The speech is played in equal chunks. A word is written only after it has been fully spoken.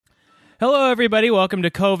Hello, everybody. Welcome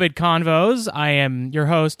to COVID Convos. I am your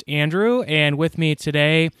host, Andrew, and with me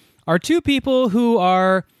today are two people who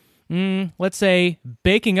are, let's say,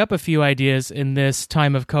 baking up a few ideas in this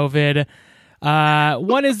time of COVID.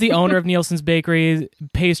 One is the owner of Nielsen's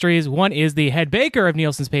Pastries. One is the head baker of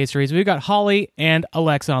Nielsen's Pastries. We've got Holly and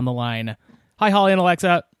Alexa on the line. Hi, Holly and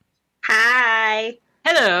Alexa. Hi.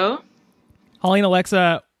 Hello. Holly and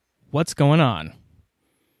Alexa, what's going on?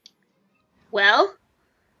 Well,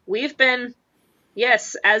 we've been,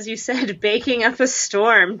 yes, as you said, baking up a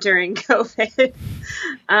storm during COVID.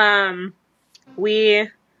 We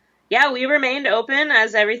remained open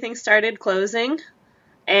as everything started closing,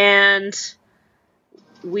 and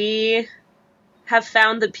we have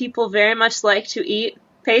found that people very much like to eat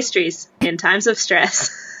pastries in times of stress.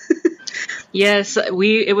 Yes,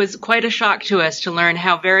 it was quite a shock to us to learn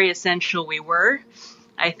how very essential we were.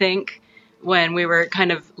 I think when we were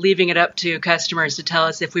kind of leaving it up to customers to tell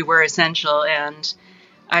us if we were essential, and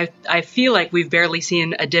I feel like we've barely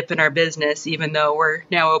seen a dip in our business, even though we're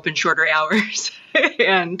now open shorter hours.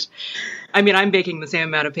 And I mean, I'm baking the same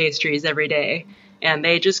amount of pastries every day, and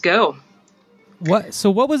they just go. What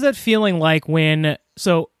was that feeling like when,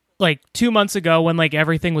 2 months ago when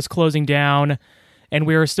everything was closing down and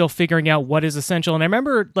we were still figuring out what is essential? And I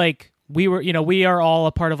remember we are all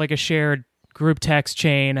a part of a shared group text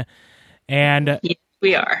chain, and yes,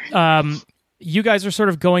 we are. You guys are sort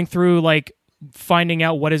of going through finding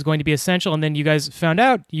out what is going to be essential, and then you guys found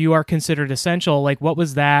out you are considered essential. What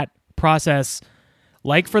was that process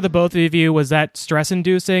like for the both of you? Was that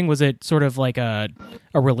stress-inducing? Was it sort of a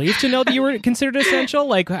relief to know that you were considered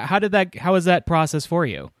essential? How was that process for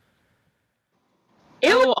you?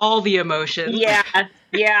 All the emotions. Yeah.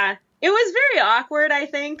 It was very awkward, I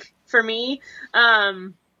think, for me.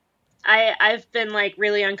 I've been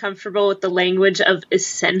really uncomfortable with the language of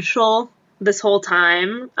essential this whole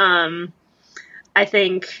time. I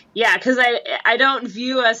think, because I don't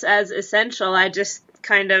view us as essential. I just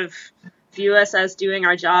kind of view us as doing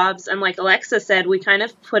our jobs. And like Alexa said, we kind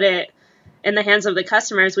of put it in the hands of the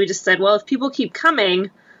customers. We just said, well, if people keep coming,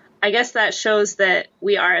 I guess that shows that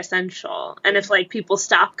we are essential. And if people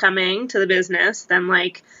stop coming to the business, then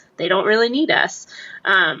they don't really need us.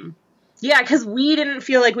 Because we didn't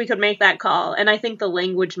feel like we could make that call. And I think the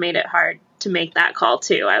language made it hard to make that call,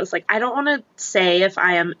 too. I was like, I don't want to say if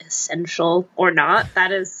I am essential or not.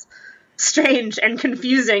 That is strange and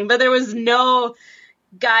confusing. But there was no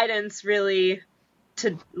guidance, really,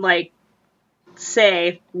 to,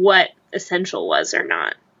 say what essential was or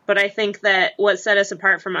not. But I think that what set us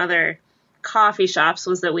apart from other coffee shops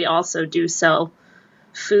was that we also do sell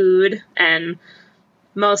food, and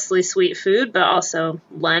mostly sweet food, but also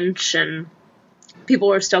lunch, and people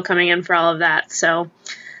were still coming in for all of that. So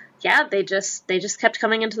yeah, they just kept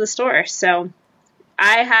coming into the store. So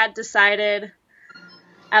I had decided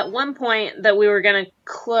at one point that we were going to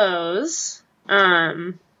close.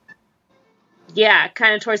 Kind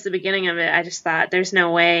of towards the beginning of it, I just thought there's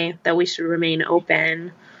no way that we should remain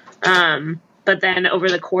open. But then over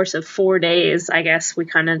the course of 4 days, I guess we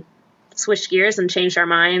kind of switched gears and changed our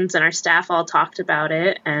minds, and our staff all talked about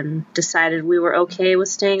it and decided we were okay with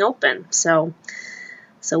staying open. So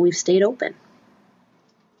we've stayed open.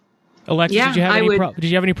 Alexa, did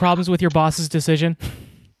you have any problems with your boss's decision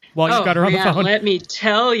while you've got her on the phone? Let me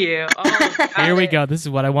tell you. Here we go. This is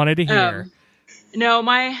what I wanted to hear. No,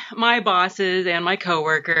 my bosses and my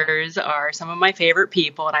coworkers are some of my favorite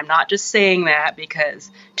people, and I'm not just saying that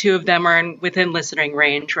because two of them are within listening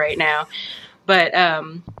range right now. But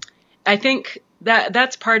I think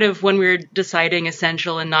that's part of when we're deciding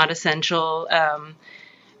essential and not essential.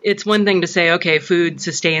 It's one thing to say, okay, food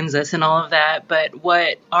sustains us and all of that, but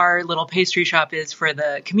what our little pastry shop is for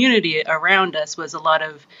the community around us was a lot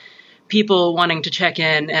of people wanting to check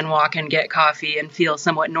in and walk and get coffee and feel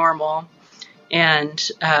somewhat normal. And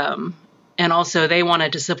also they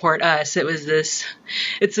wanted to support us.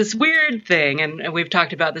 It's this weird thing, and we've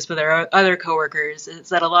talked about this with our other coworkers, is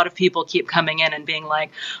that a lot of people keep coming in and being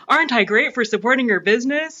like, aren't I great for supporting your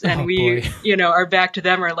business? And are back to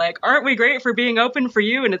them are like, aren't we great for being open for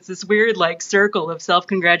you? And it's this weird circle of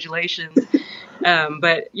self-congratulations.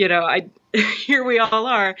 But here we all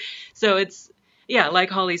are. So it's, like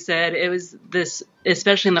Holly said, it was this,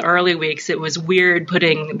 especially in the early weeks, it was weird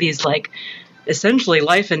putting these essentially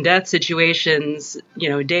life and death situations,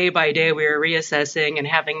 day by day we were reassessing and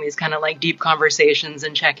having these kind of deep conversations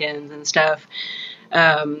and check-ins and stuff.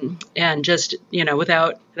 And just,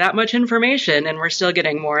 without that much information, and we're still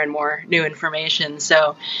getting more and more new information.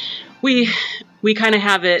 So we kind of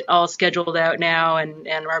have it all scheduled out now and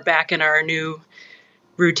are back in our new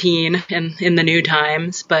routine in the new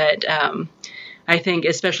times. But, I think,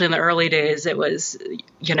 especially in the early days, it was,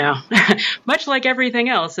 much like everything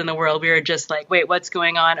else in the world, we were just like, wait, what's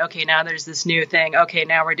going on? Okay, now there's this new thing. Okay,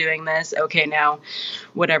 now we're doing this. Okay, now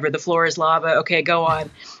whatever, the floor is lava. Okay, go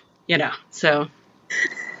on. So.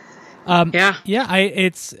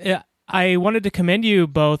 I wanted to commend you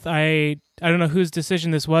both. I don't know whose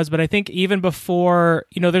decision this was, but I think even before,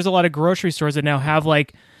 there's a lot of grocery stores that now have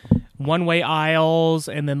like one-way aisles,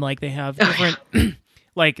 and then like they have different,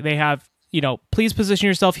 like they have, please position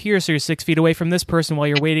yourself here so you're 6 feet away from this person while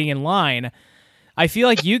you're waiting in line. I feel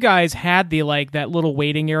like you guys had that little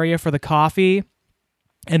waiting area for the coffee,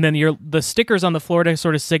 and then the stickers on the floor to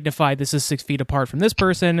sort of signify this is 6 feet apart from this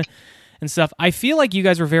person and stuff. I feel like you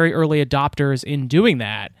guys were very early adopters in doing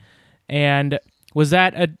that. And was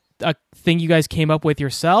that a thing you guys came up with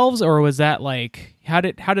yourselves, or was that like, how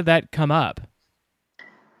did that come up?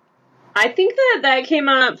 I think that came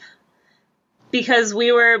up because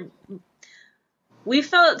we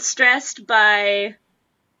felt stressed by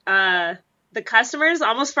the customers,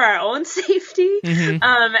 almost for our own safety. Mm-hmm.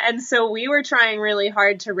 And so we were trying really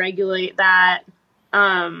hard to regulate that.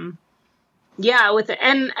 And I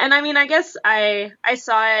mean, I guess I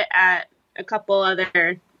saw it at a couple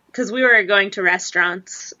other, because we were going to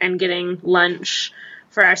restaurants and getting lunch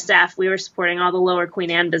for our staff. We were supporting all the Lower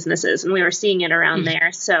Queen Anne businesses, and we were seeing it around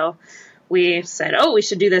there. So we said, we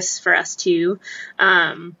should do this for us too.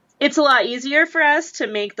 It's a lot easier for us to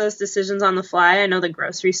make those decisions on the fly. I know the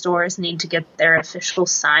grocery stores need to get their official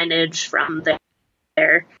signage from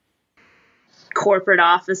their corporate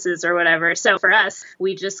offices or whatever. So for us,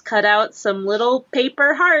 we just cut out some little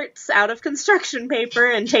paper hearts out of construction paper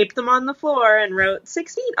and taped them on the floor and wrote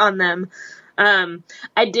 6 feet on them.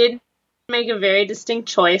 I did make a very distinct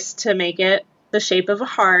choice to make it the shape of a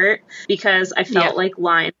heart, because I felt like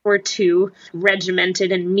lines were too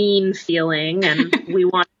regimented and mean feeling, and we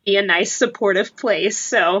want to be a nice supportive place.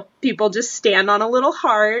 So people just stand on a little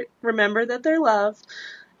heart, remember that they're loved,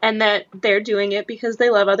 and that they're doing it because they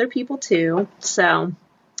love other people too. So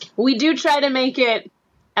we do try to make it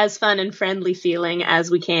as fun and friendly feeling as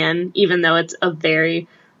we can, even though it's a very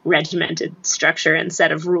regimented structure and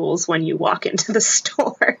set of rules when you walk into the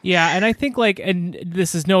store. Yeah, and I think and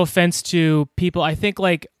this is no offense to people, I think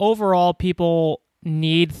overall people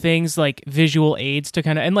need things like visual aids to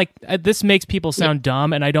kind of, and this makes people sound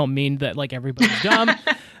dumb, and I don't mean that everybody's dumb,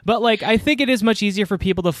 but I think it is much easier for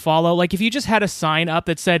people to follow. If you just had a sign up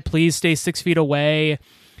that said, please stay 6 feet away,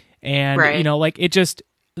 and it just,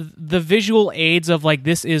 the visual aids of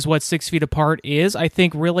this is what 6 feet apart is, I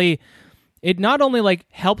think really, it not only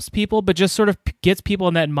helps people, but just sort of gets people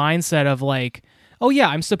in that mindset of oh yeah,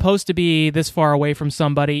 I'm supposed to be this far away from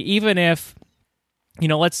somebody, even if,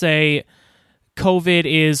 let's say COVID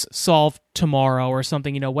is solved tomorrow or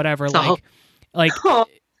something, whatever, knock on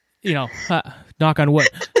wood.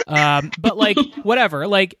 But whatever,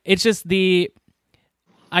 it's just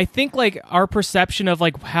I think our perception of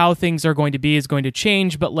how things are going to be is going to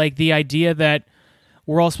change, but the idea that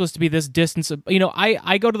we're all supposed to be this distance of,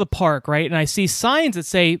 I go to the park, right? And I see signs that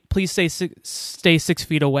say, please stay 6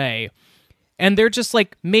 feet away. And they're just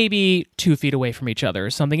maybe 2 feet away from each other or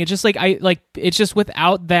something. It's just it's just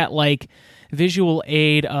without that visual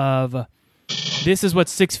aid of this is what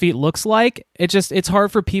 6 feet looks like. It's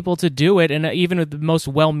hard for people to do it. And even with the most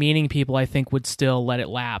well-meaning people, I think would still let it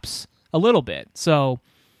lapse a little bit. So,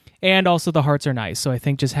 and also the hearts are nice. So I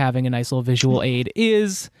think just having a nice little visual aid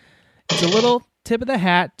it's a little tip of the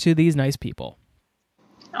hat to these nice people.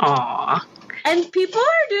 Aww. And people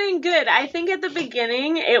are doing good. I think at the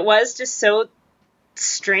beginning it was just so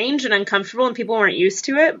strange and uncomfortable and people weren't used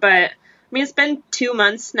to it, but I mean it's been 2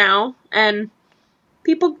 months now and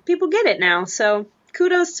people get it now. So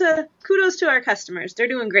kudos to our customers. They're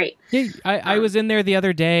doing great. Yeah, I was in there the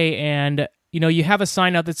other day and you have a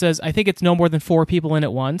sign out that says I think it's no more than 4 people in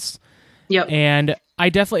at once. Yep. And I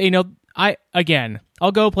definitely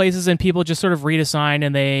I'll go places and people just sort of read a sign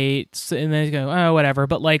and they go, oh, whatever.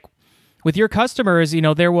 But with your customers,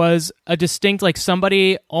 there was a distinct,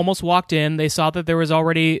 somebody almost walked in. They saw that there was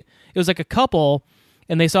already, it was a couple,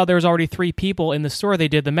 and they saw there was already 3 people in the store. They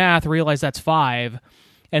did the math, realized that's 5.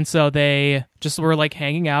 And so they just were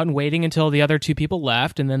hanging out and waiting until the other 2 people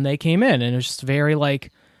left. And then they came in. And it was just very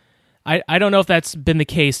I don't know if that's been the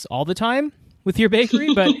case all the time with your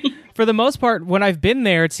bakery, but for the most part, when I've been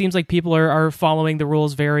there, it seems like people are following the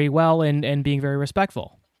rules very well and being very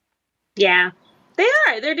respectful. Yeah, they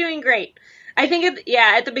are. They're doing great. I think,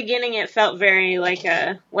 at the beginning, it felt very like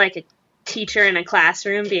a teacher in a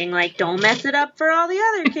classroom being don't mess it up for all the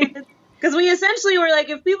other kids. Because we essentially were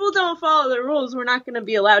if people don't follow the rules, we're not going to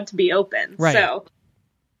be allowed to be open. Right. So.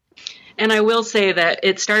 And I will say that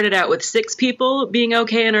it started out with 6 people being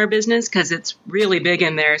okay in our business because it's really big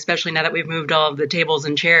in there, especially now that we've moved all of the tables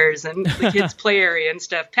and chairs and the kids' play area and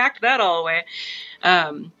stuff, packed that all away.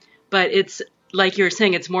 But it's like you're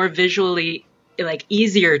saying, it's more visually like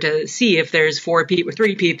easier to see if there's 4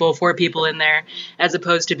 people in there, as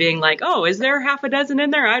opposed to being like, oh, is there half a dozen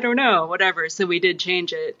in there? I don't know, whatever. So we did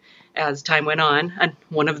change it as time went on. And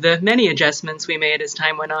one of the many adjustments we made as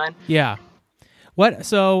time went on. Yeah.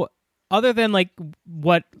 So other than like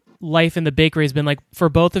what life in the bakery has been like for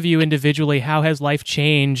both of you individually, how has life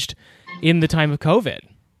changed in the time of COVID?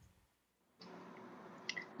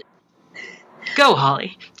 Go,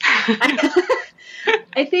 Holly.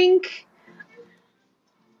 I think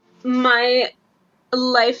my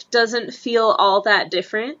life doesn't feel all that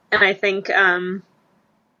different. And I think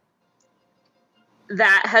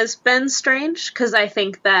that has been strange, because I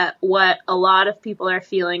think that what a lot of people are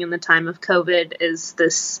feeling in the time of COVID is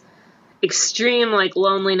this extreme like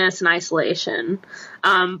loneliness and isolation.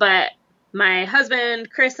 But my husband,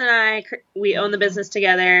 Chris, and I, we own the business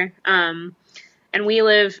together. And we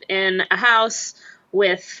live in a house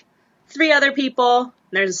with 3 other people.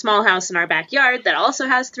 There's a small house in our backyard that also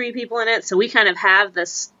has 3 people in it. So we kind of have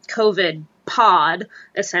this COVID pod,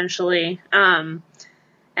 essentially. And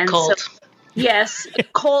Cult. So, yes,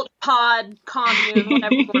 cult, pod, commune,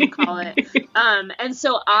 whatever you want to call it. And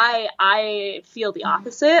so I feel the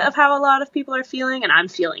opposite of how a lot of people are feeling, and I'm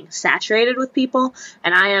feeling saturated with people,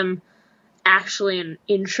 and I am actually an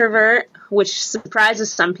introvert, which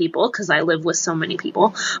surprises some people because I live with so many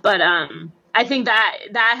people. But I think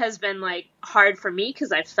that has been like hard for me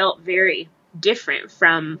because I felt very different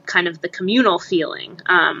from kind of the communal feeling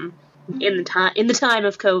in the time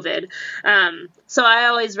of COVID. So I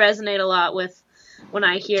always resonate a lot with when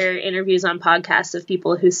I hear interviews on podcasts of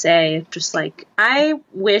people who say just like, I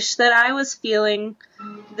wish that I was feeling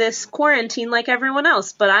this quarantine like everyone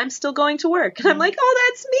else, but I'm still going to work. And I'm like,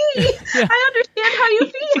 oh, that's me. Yeah. I understand how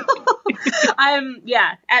you feel. I'm,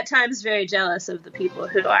 at times very jealous of the people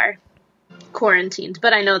who are quarantined,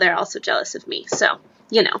 but I know they're also jealous of me. So,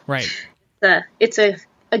 right. It's a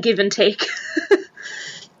give and take.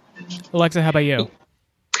 Alexa, how about you?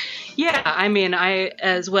 Yeah, I mean, I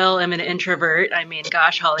as well am an introvert. I mean,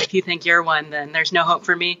 gosh, Holly, if you think you're one, then there's no hope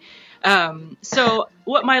for me. So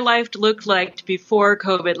what my life looked like before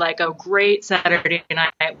COVID, like a great Saturday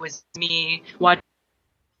night, was me watching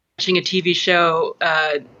a TV show,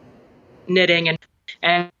 knitting,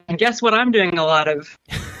 and guess what I'm doing a lot of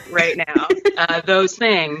right now? Those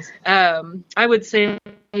things. I would say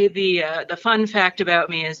the fun fact about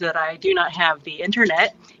me is that I do not have the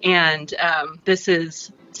internet, and this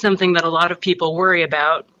is something that a lot of people worry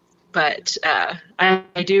about. But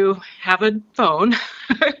I do have a phone.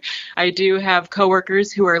 I do have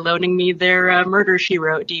coworkers who are loaning me their Murder, She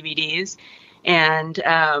Wrote DVDs. And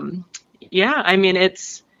I mean,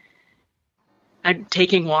 I'm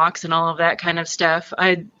taking walks and all of that kind of stuff.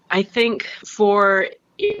 I think for,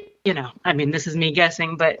 I mean, this is me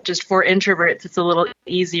guessing, but just for introverts, it's a little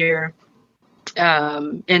easier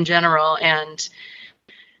in general. And,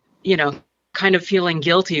 kind of feeling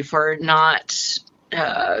guilty for not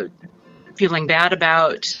feeling bad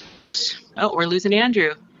about. Oh, we're losing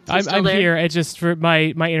Andrew. I'm here. It's just for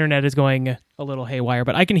my internet is going a little haywire,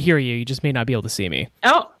 but I can hear you. You just may not be able to see me.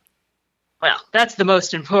 Oh, well, that's the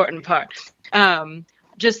most important part.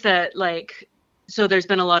 Just that, so there's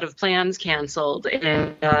been a lot of plans canceled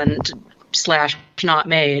and / not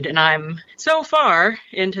made, and I'm so far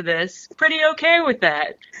into this pretty okay with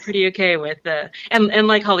that. Pretty okay with and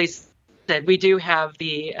like Holly said, we do have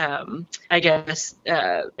the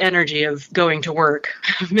energy of going to work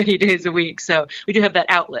many days a week, so we do have that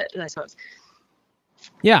outlet, I suppose.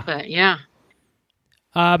 Yeah. But yeah.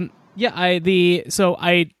 I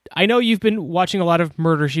know you've been watching a lot of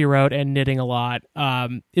Murder, She Wrote and knitting a lot.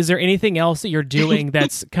 Is there anything else that you're doing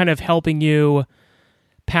that's kind of helping you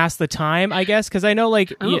pass the time, I guess? Because I know,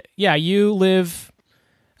 you live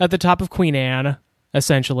at the top of Queen Anne,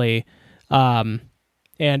 essentially.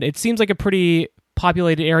 And it seems like a pretty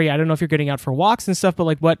populated area. I don't know if you're getting out for walks and stuff,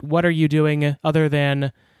 but what are you doing other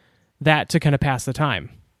than that to kind of pass the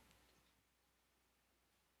time?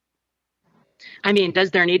 I mean,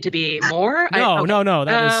 does there need to be more? No.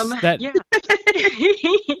 That.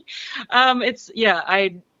 Yeah.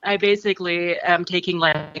 I basically am taking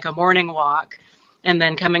like a morning walk and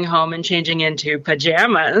then coming home and changing into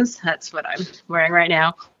pajamas. That's what I'm wearing right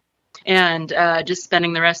now. And just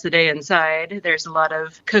spending the rest of the day inside. There's a lot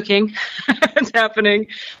of cooking that's happening.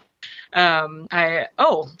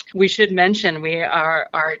 We should mention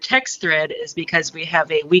our text thread is because we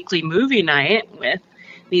have a weekly movie night with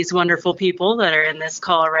these wonderful people that are in this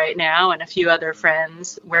call right now and a few other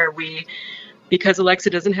friends where we, because Alexa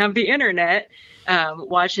doesn't have the internet,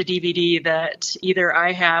 watch a DVD that either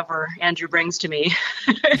I have or Andrew brings to me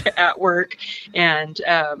at work. And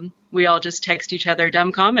we all just text each other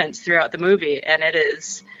dumb comments throughout the movie. And it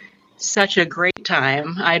is such a great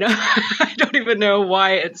time. I don't even know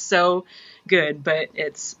why it's so good, but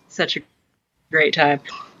it's such a great time.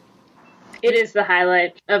 It is the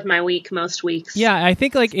highlight of my week most weeks. Yeah, I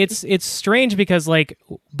think like it's strange because like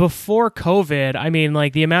before COVID, I mean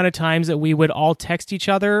like the amount of times that we would all text each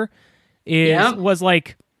other was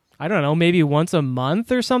like, I don't know, maybe once a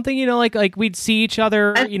month or something, you know, like we'd see each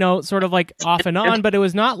other, you know, sort of like off and on, but it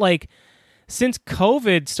was not like since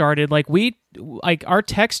COVID started, like our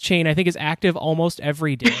text chain I think is active almost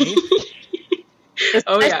every day.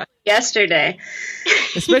 Oh yeah. Yesterday.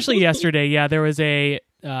 Especially yesterday, yeah, there was a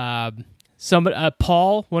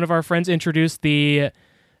Paul, one of our friends, introduced the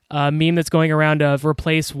meme that's going around of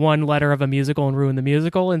replace one letter of a musical and ruin the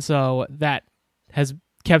musical, and so that has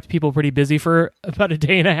kept people pretty busy for about a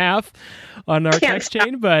day and a half on our text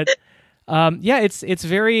chain. But yeah,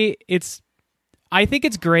 I think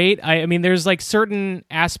it's great. I mean, there's like certain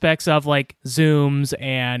aspects of like Zooms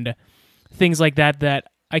and things like that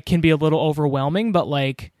I can be a little overwhelming, but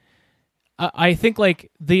like I think like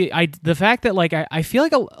the fact that like I feel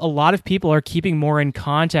like a lot of people are keeping more in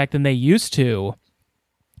contact than they used to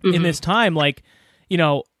in this time. Like, you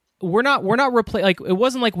know, we're not like it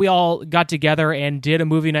wasn't like we all got together and did a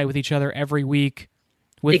movie night with each other every week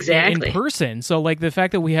in person. So like the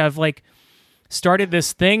fact that we have like started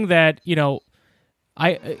this thing that, you know,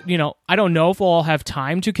 I don't know if we'll all have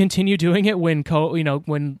time to continue doing it when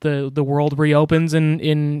when the world reopens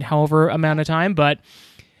in however amount of time, but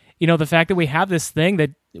you know, the fact that we have this thing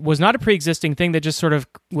that was not a pre-existing thing that just sort of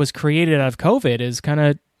was created out of COVID is kind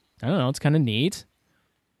of, I don't know, it's kind of neat.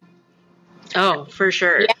 Oh, for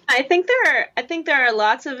sure. Yeah, I think there are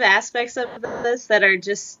lots of aspects of this that are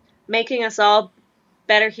just making us all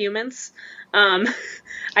better humans.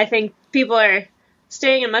 I think people are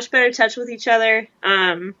staying in much better touch with each other.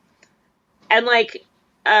 And like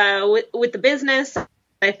with the business,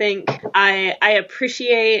 I think I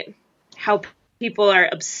appreciate how people are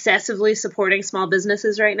obsessively supporting small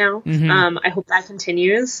businesses right now. I hope that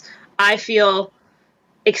continues. I feel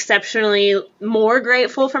exceptionally more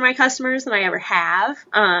grateful for my customers than I ever have.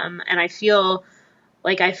 And I feel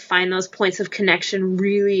like I find those points of connection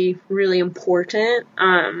really, really important.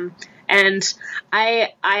 And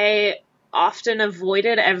I often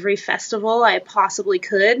avoided every festival I possibly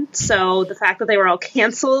could. So the fact that they were all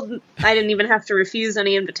canceled, I didn't even have to refuse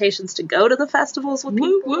any invitations to go to the festivals with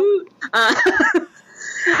people. Woo.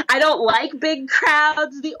 I don't like big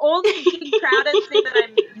crowds. The only big crowded thing that I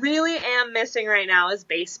really am missing right now is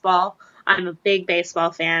baseball. I'm a big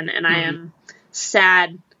baseball fan, and I am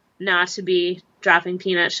sad not to be dropping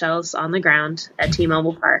peanut shells on the ground at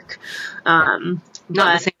T-Mobile Park. Not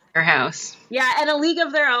the same at your house. Yeah, and A League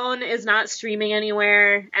of Their Own is not streaming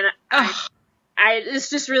anywhere, and it's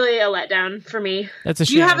just really a letdown for me. That's a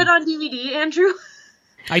shame. Do you have it on DVD, Andrew?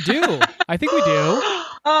 I do. I think we do.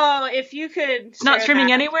 Oh, if you could not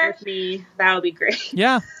streaming anywhere with me, that would be great.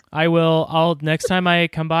 Yeah, I will. I'll next time I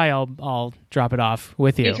come by, I'll drop it off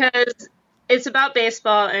with you. Because it's about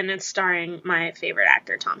baseball and it's starring my favorite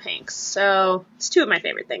actor, Tom Hanks. So it's two of my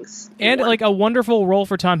favorite things. And like a wonderful role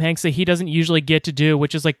for Tom Hanks that he doesn't usually get to do,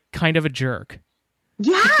 which is like kind of a jerk.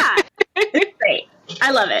 Yeah, it's great.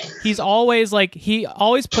 I love it. He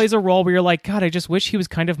always plays a role where you're like, God, I just wish he was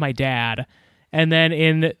kind of my dad. And then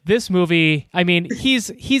in this movie, I mean, he's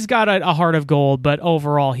got a heart of gold, but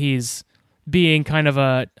overall he's being kind of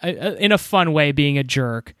in a fun way, being a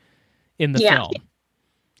jerk in the film.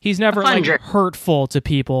 He's never like hurtful to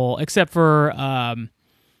people, except for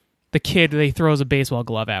the kid that he throws a baseball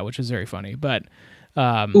glove at, which is very funny. But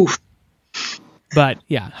but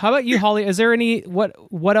yeah, how about you, Holly? Is there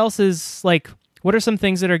what else is like? What are some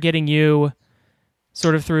things that are getting you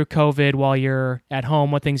sort of through COVID while you're at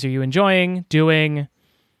home? What things are you enjoying doing?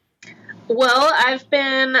 Well, I've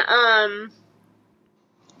been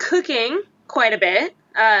cooking quite a bit.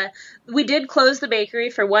 We did close the bakery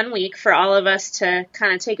for 1 week for all of us to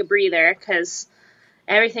kind of take a breather because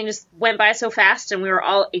everything just went by so fast and we were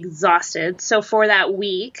all exhausted. So for that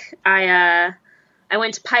week, I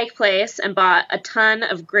went to Pike Place and bought a ton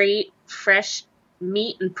of great fresh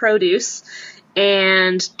meat and produce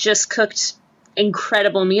and just cooked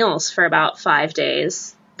incredible meals for about 5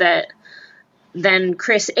 days that then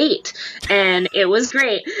Chris ate, and it was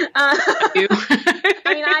great. I mean,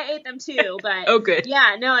 I ate them too, but oh, good.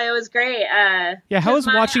 Yeah, no, it was great. Yeah, how was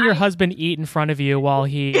watching your husband eat in front of you while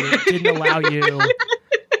he didn't allow you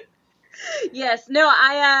Yes. No,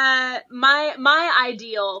 my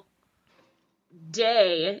ideal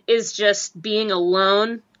day is just being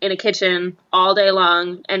alone in a kitchen all day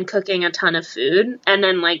long and cooking a ton of food and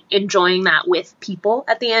then like enjoying that with people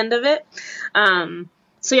at the end of it.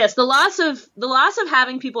 So yes, the loss of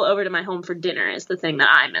having people over to my home for dinner is the thing that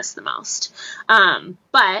I miss the most.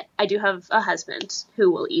 But I do have a husband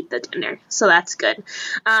who will eat the dinner, so that's good.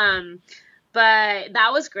 But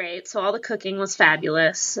that was great. So all the cooking was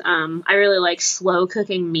fabulous. I really like slow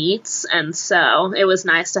cooking meats, and so it was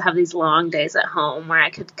nice to have these long days at home where I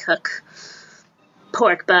could cook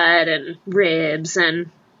pork butt and ribs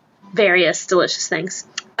and various delicious things.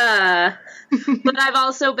 But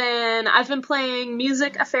I've been playing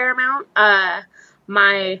music a fair amount.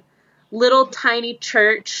 My little tiny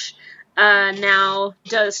church now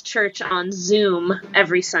does church on Zoom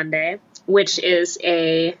every Sunday, which is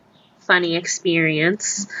a funny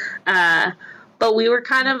experience. But we were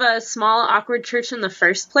kind of a small, awkward church in the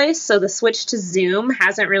first place, so the switch to Zoom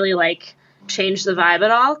hasn't really, like, changed the vibe at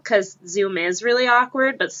all, because Zoom is really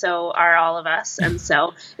awkward, but so are all of us, and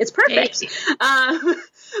so it's perfect.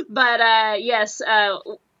 Yes, a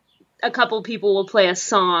couple people will play a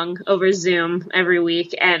song over Zoom every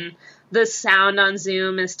week, and the sound on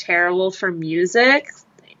Zoom is terrible for music,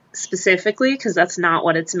 specifically, because that's not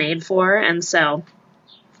what it's made for, and so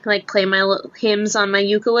like play my hymns on my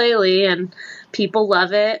ukulele and people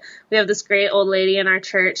love it. We have this great old lady in our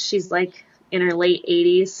church. She's like in her late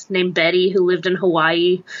 80s named Betty, who lived in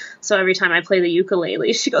Hawaii. So every time I play the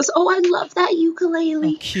ukulele, she goes, "Oh, I love that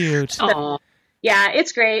ukulele." Oh, cute. So, yeah,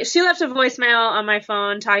 it's great. She left a voicemail on my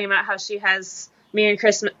phone talking about how she has me and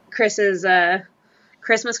Chris's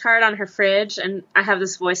Christmas card on her fridge, and I have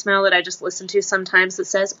this voicemail that I just listen to sometimes that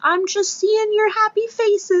says, "I'm just seeing your happy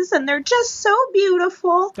faces, and they're just so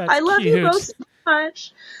beautiful. That's I love cute. you both so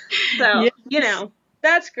much." So, Yes.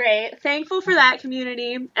 That's great. Thankful for that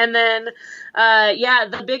community. And then,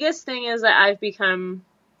 the biggest thing is that I've become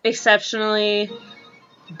exceptionally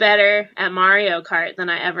better at Mario Kart than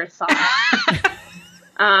I ever thought.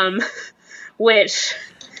 Which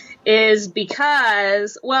is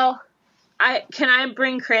because, can I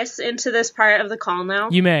bring Chris into this part of the call now?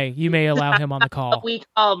 You may allow him on the call. What we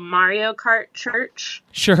call Mario Kart Church.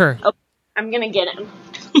 Sure. Oh, I'm gonna get him.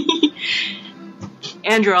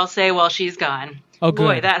 Andrew, I'll say while she's gone. Oh,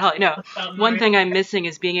 good. Boy, one thing I'm missing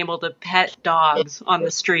is being able to pet dogs on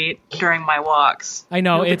the street during my walks. I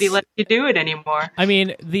know Nobody lets you do it anymore. I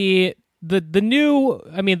mean, the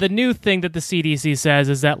new thing that the CDC says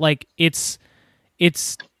is that like it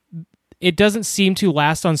doesn't seem to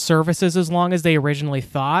last on surfaces as long as they originally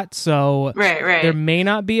thought. So right. There may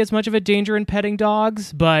not be as much of a danger in petting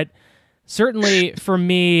dogs, but certainly for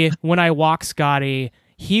me, when I walk Scotty,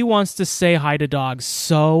 he wants to say hi to dogs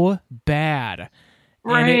so bad.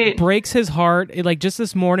 Right. And it breaks his heart. Like just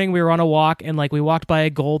this morning, we were on a walk and like we walked by a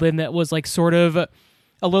golden that was like sort of a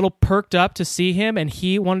little perked up to see him, and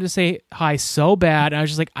he wanted to say hi so bad. And I was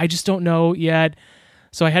just like, I just don't know yet.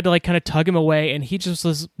 So I had to like kind of tug him away, and he just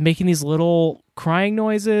was making these little crying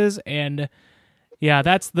noises. And yeah,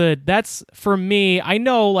 that's for me. I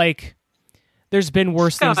know like there's been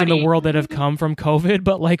worse things in the world that have come from COVID,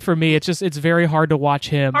 but like for me, it's very hard to watch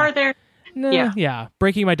him. Are there? Yeah.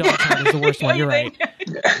 Breaking my dog's heart is the worst one. You're right.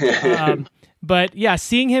 But yeah,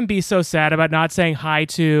 seeing him be so sad about not saying hi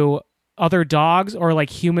to other dogs or like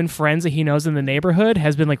human friends that he knows in the neighborhood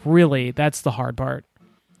has been like really, that's the hard part.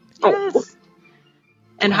 Oh.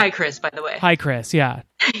 And hi, Chris, by the way. Hi, Chris. Yeah.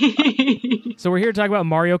 So we're here to talk about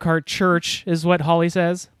Mario Kart Church, is what Holly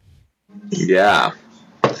says. Yeah.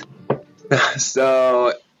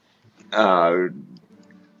 So,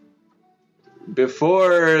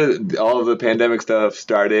 before all of the pandemic stuff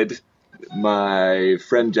started, my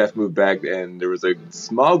friend Jeff moved back, and there was a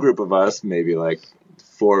small group of us, maybe like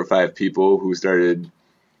 4 or 5 people, who started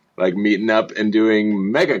like meeting up and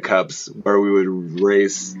doing mega cups, where we would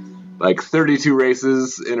race like 32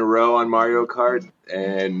 races in a row on Mario Kart,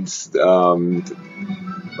 and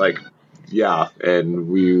and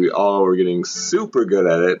we all were getting super good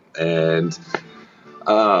at it, and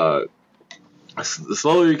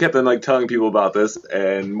slowly we kept on like telling people about this,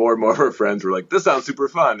 and more of our friends were like, "This sounds super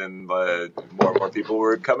fun," and more and more people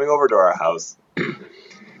were coming over to our house.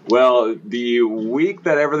 Well, the week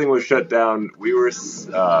that everything was shut down, we were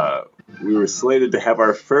slated to have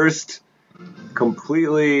our first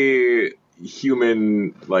completely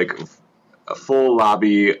human, like a full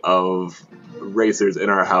lobby of racers in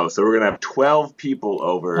our house. So we're gonna have 12 people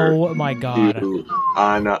over. Oh my god! It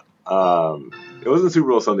wasn't Super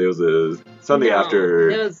Bowl Sunday. It was a Sunday after.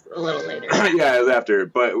 It was a little later. Yeah, it was after.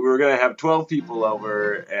 But we were gonna have 12 people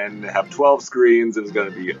over and have 12 screens. It was gonna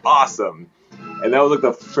be awesome. And that was like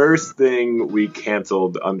the first thing we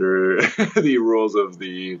canceled under the rules of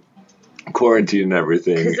the quarantine and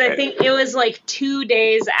everything. Because I think it was like 2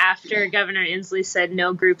 days after Governor Inslee said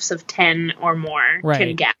no groups of 10 or more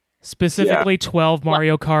can gather. Specifically 12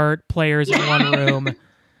 Mario Kart players in one room.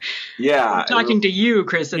 Yeah. I'm talking to you,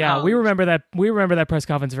 Chris. And we remember that. We remember that press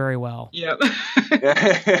conference very well. Yep.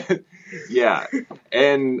 Yeah.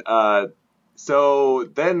 And so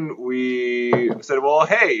then we said, well,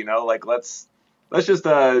 hey, like let's just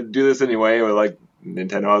do this anyway. We're like,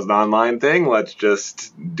 Nintendo has an online thing. Let's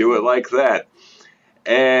just do it like that.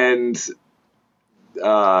 And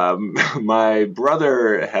my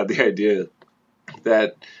brother had the idea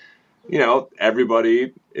that,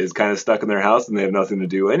 everybody is kind of stuck in their house and they have nothing to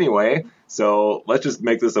do anyway. So let's just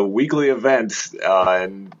make this a weekly event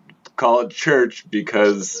and call it church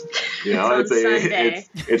because,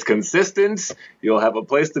 it's consistent. You'll have a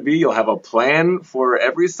place to be. You'll have a plan for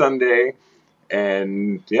every Sunday.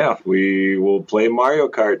 And we will play Mario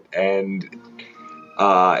Kart. And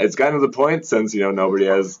it's gotten to the point, since nobody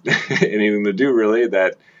has anything to do really,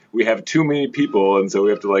 that we have too many people, and so we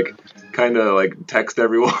have to kind of text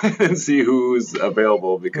everyone and see who's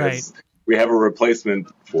available because we have a replacement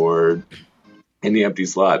for any empty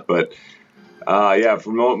slot. But for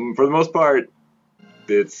the most part,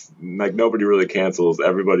 it's nobody really cancels.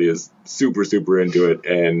 Everybody is super, super into it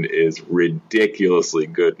and is ridiculously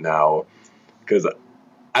good now. Because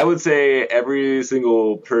I would say every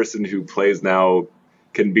single person who plays now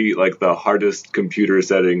can beat the hardest computer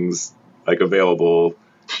settings available,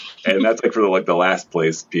 and that's for the last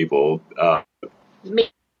place people. Me.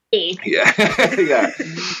 Yeah, yeah.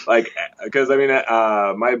 Because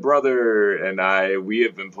my brother and we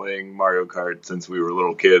have been playing Mario Kart since we were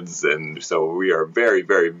little kids, and so we are very,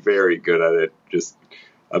 very, very good at it. Just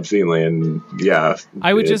obscenely, and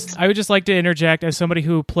I would just like to interject as somebody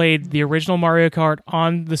who played the original Mario Kart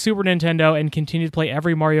on the Super Nintendo and continued to play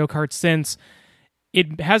every Mario Kart since.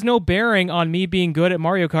 It has no bearing on me being good at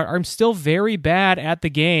Mario Kart. I'm still very bad at the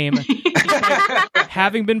game.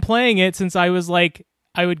 Having been playing it since I was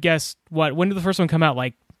I would guess, when did the first one come out?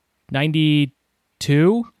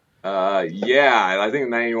 92? I think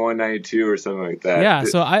 91, 92 or something like that. Yeah,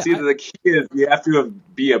 so the key is you have to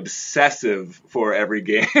be obsessive for every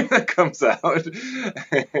game that comes out.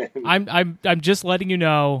 I'm just letting you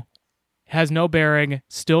know, has no bearing,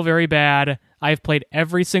 still very bad. I've played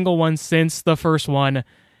every single one since the first one,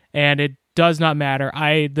 and it does not matter.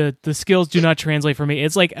 The skills do not translate for me.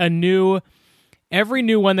 It's every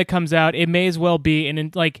new one that comes out, it may as well be,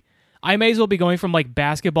 I may as well be going from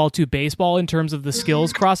basketball to baseball in terms of the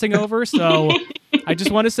skills crossing over. So I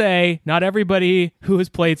just want to say, not everybody who has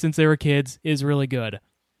played since they were kids is really good.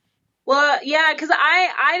 Well, yeah, because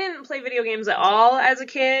I didn't play video games at all as a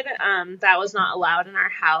kid. That was not allowed in our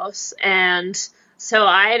house. And so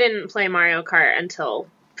I didn't play Mario Kart until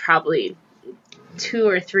probably 2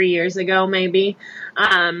 or 3 years ago, maybe.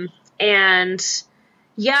 I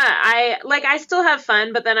still have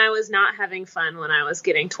fun, but then I was not having fun when I was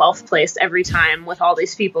getting 12th place every time with all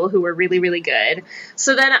these people who were really, really good.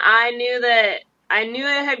 So then I knew it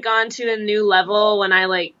had gone to a new level when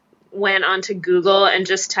I went onto Google and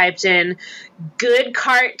just typed in good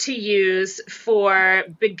kart to use for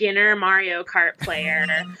beginner Mario Kart player.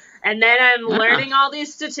 And then I'm learning all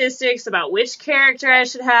these statistics about which character I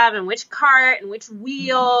should have and which kart and which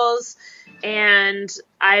wheels. And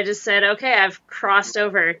I just said, okay, I've crossed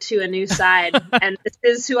over to a new side, and this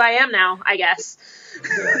is who I am now, I guess.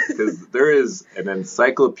 Yeah, because there is an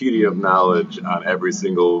encyclopedia of knowledge on every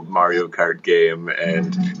single Mario Kart game,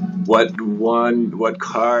 and what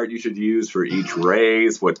kart you should use for each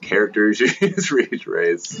race, what characters you should use for each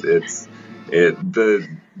race. It's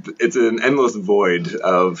an endless void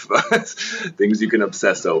of things you can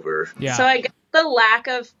obsess over. Yeah. So I guess the lack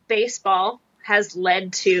of baseball has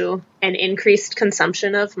led to an increased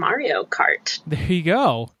consumption of Mario Kart. There you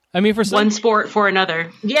go. For some, one sport for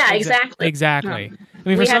another. Yeah, exactly. Exactly.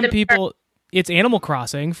 For some people, it's Animal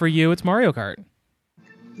Crossing. For you, it's Mario Kart.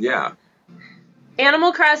 Yeah.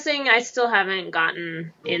 Animal Crossing, I still haven't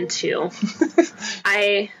gotten into.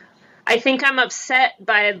 I think I'm upset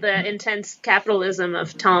by the intense capitalism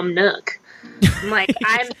of Tom Nook.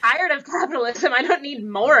 I'm tired of capitalism. I don't need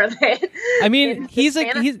more of it. He's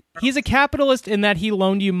a capitalist in that he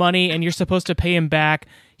loaned you money and you're supposed to pay him back.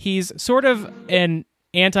 He's sort of an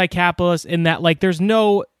anti-capitalist in that there's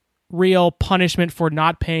no real punishment for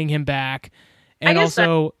not paying him back, and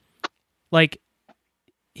also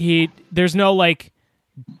there's no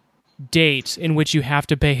date in which you have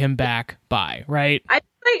to pay him back by, right?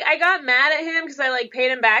 I got mad at him because I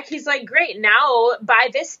paid him back. He's like, great, now buy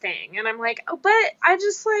this thing. And I'm like, oh, but I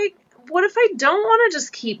just what if I don't want to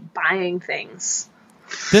just keep buying things?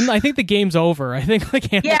 Then I think the game's over. I think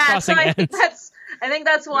like Animal Crossing ends. I think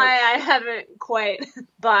that's why I haven't quite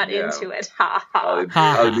bought into it. Ha ha.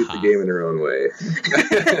 I'll beat the game in her own way.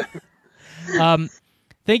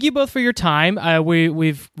 Thank you both for your time.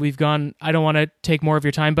 We've gone. I don't want to take more of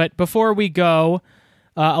your time, but before we go,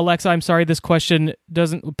 Alexa, I'm sorry this question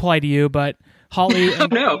doesn't apply to you, but Holly,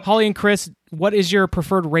 Holly and Chris, what is your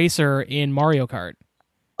preferred racer in Mario Kart?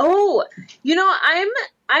 Oh,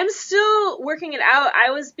 I'm still working it out.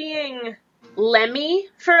 I was being Lemmy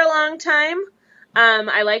for a long time.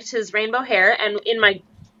 I liked his rainbow hair, and in my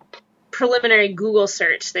preliminary Google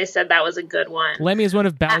search, they said that was a good one. Lemmy is one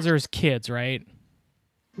of Bowser's kids, right?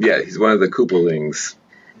 Yeah, he's one of the Koopalings.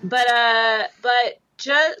 But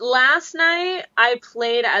just last night I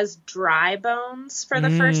played as Dry Bones for the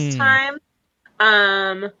first time.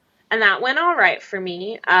 And that went all right for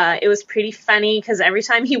me. It was pretty funny because every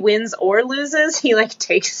time he wins or loses, he like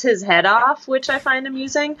takes his head off, which I find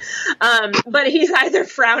amusing. But he's either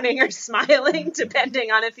frowning or smiling,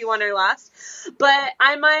 depending on if he won or lost. But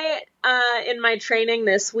I might, in my training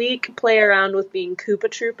this week, play around with being Koopa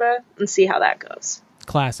Troopa and see how that goes.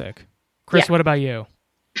 Classic. Chris, what about you?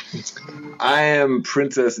 I am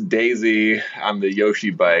Princess Daisy on the Yoshi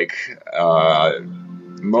bike,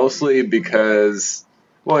 mostly because,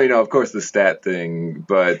 well, of course the stat thing,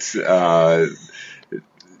 but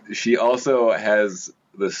she also has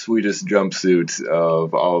the sweetest jumpsuit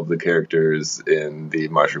of all of the characters in the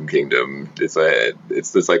Mushroom Kingdom.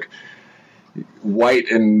 It's this like white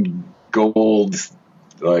and gold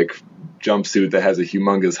like jumpsuit that has a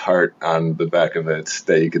humongous heart on the back of it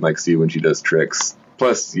that you can like see when she does tricks.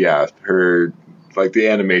 Plus, yeah, her like the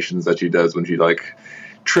animations that she does when she like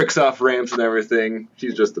tricks off ramps and everything.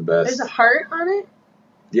 She's just the best. There's a heart on it?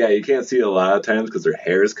 Yeah, you can't see it a lot of times because her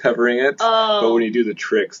hair is covering it. Oh. But when you do the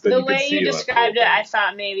tricks, then you can see it. The way you described it, I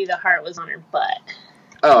thought maybe the heart was on her butt.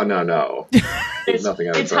 Oh, no. It's nothing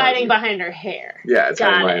It's hiding behind her hair. Yeah, it's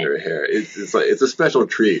hiding behind her hair. It's a special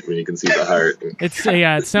treat when you can see the heart. It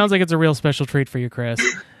sounds like it's a real special treat for you, Chris.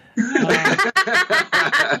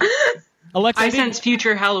 Alexa, I sense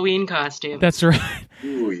future Halloween costume. That's right.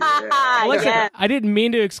 Ooh, yeah. Alexa, Yeah. I didn't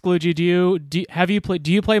mean to exclude you. Do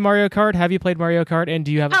you play Mario Kart? Have you played Mario Kart? And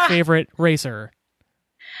do you have a favorite racer?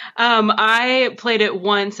 I played it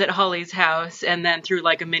once at Holly's house and then threw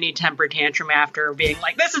like a mini temper tantrum after, being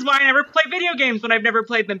like, this is why I never play video games when I've never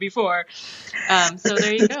played them before. So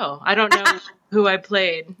there you go. I don't know who I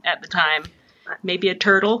played at the time. Maybe a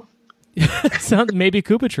turtle? Sounds maybe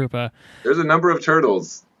Koopa Troopa. There's a number of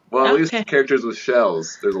turtles. Well, at least characters with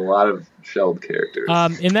shells. There's a lot of shelled characters.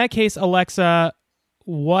 In that case, Alexa,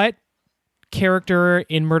 what character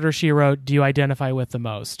in Murder, She Wrote do you identify with the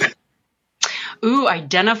most? Ooh,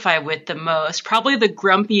 identify with the most. Probably the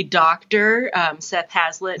grumpy doctor, Seth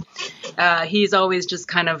Hazlitt. He's always just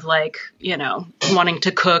kind of like, wanting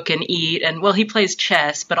to cook and eat. And, well, he plays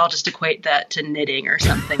chess, but I'll just equate that to knitting or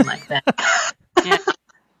something like that. Yeah.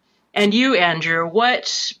 And you, Andrew,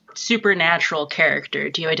 what supernatural character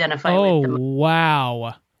do you identify with the most? Oh,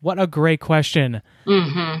 wow. What a great question.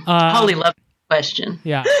 Mm-hmm. Holly loved the question.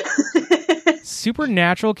 Yeah.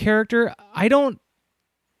 Supernatural character?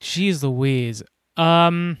 Jeez Louise.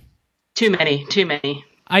 Too many.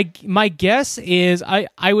 My guess is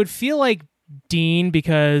I would feel like Dean,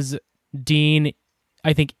 because Dean,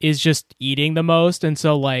 I think, is just eating the most, and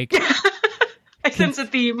so like I sense a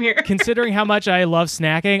theme here. Considering how much I love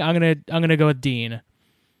snacking, I'm gonna go with Dean.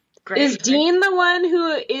 Great. Is Dean the one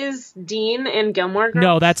who is Dean in Gilmore Girls?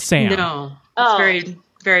 No, that's Sam. No, it's very,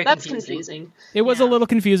 very that's confusing. It was a little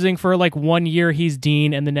confusing. For like 1 year he's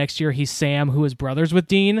Dean, and the next year he's Sam, who is brothers with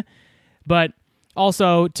Dean. But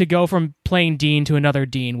also, to go from playing Dean to another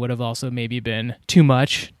Dean would have also maybe been too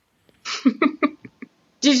much.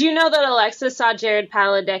 Did you know that Alexa saw Jared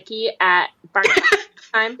Padalecki at Bartell's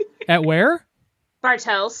time? At where?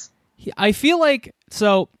 Bartell's. I feel like,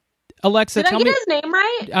 so, Alexa, Did tell I get me... his name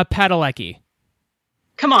right? Padalecki.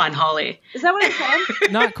 Come on, Holly. Is that what I said?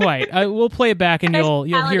 Not quite. We'll play it back and you'll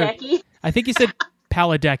hear. Padalecki? I think you said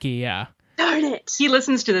Padalecki, yeah. Darn it. He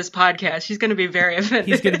listens to this podcast. He's going to be very offended.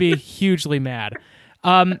 He's going to be hugely mad.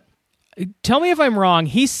 Tell me if I'm wrong.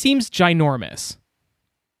 He seems ginormous.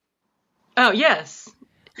 Oh, yes.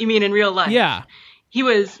 You mean in real life? Yeah. He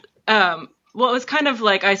was, it was kind of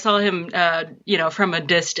like I saw him, from a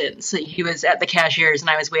distance. He was at the cashiers and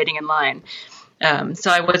I was waiting in line. So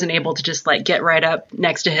I wasn't able to just like get right up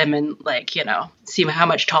next to him and see how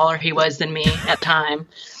much taller he was than me at the time.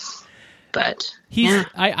 But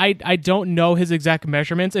I don't know his exact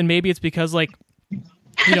measurements, and maybe it's because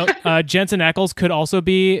Jensen Ackles could also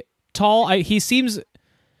be tall. He seems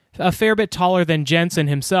a fair bit taller than Jensen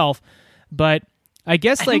himself, but I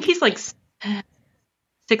guess I think he's like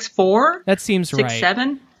 6'4". That seems right.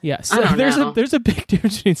 6'7". Yes, I don't know. There's a big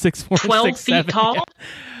difference between 6'4" 12 and 6'7". feet tall.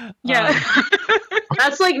 Yeah,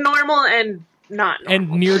 That's like normal and not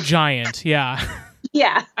normal. And near giant. Yeah.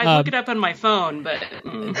 Yeah. I look it up on my phone, but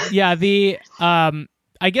Yeah,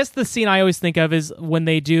 I guess the scene I always think of is when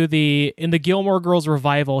they do in the Gilmore Girls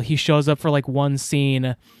revival, he shows up for like one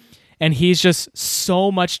scene and he's just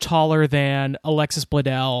so much taller than Alexis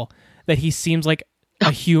Bledel that he seems like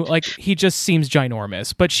like he just seems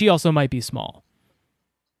ginormous, but she also might be small.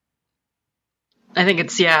 I think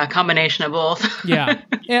it's a combination of both. Yeah,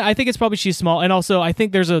 I think it's probably she's small, and also I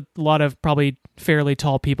think there's a lot of probably fairly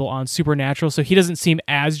tall people on Supernatural, so he doesn't seem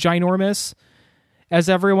as ginormous as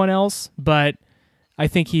everyone else, but I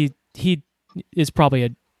think he is probably a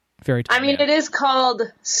very tall man. It is called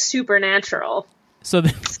Supernatural. So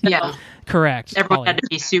yeah, correct. Everyone had to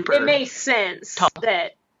be super. It makes sense tall.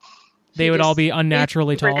 that they would all be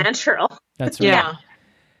unnaturally tall. Supernatural. That's right. Yeah.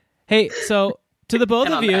 Hey, so to the both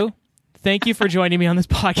of you, thank you for joining me on this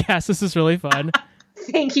podcast. This is really fun.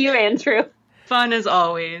 Thank you, Andrew. Fun as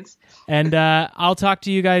always. And I'll talk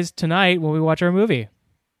to you guys tonight when we watch our movie.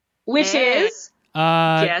 Which is?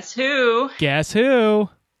 Guess who? Guess who?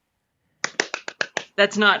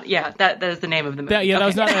 That's not. Yeah, that is the name of the movie. That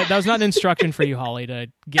was not an instruction for you, Holly, to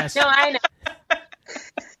guess. No, I know.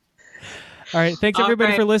 All right, thanks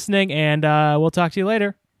everybody for listening, and we'll talk to you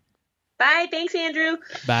later. Bye. Thanks, Andrew.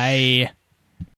 Bye.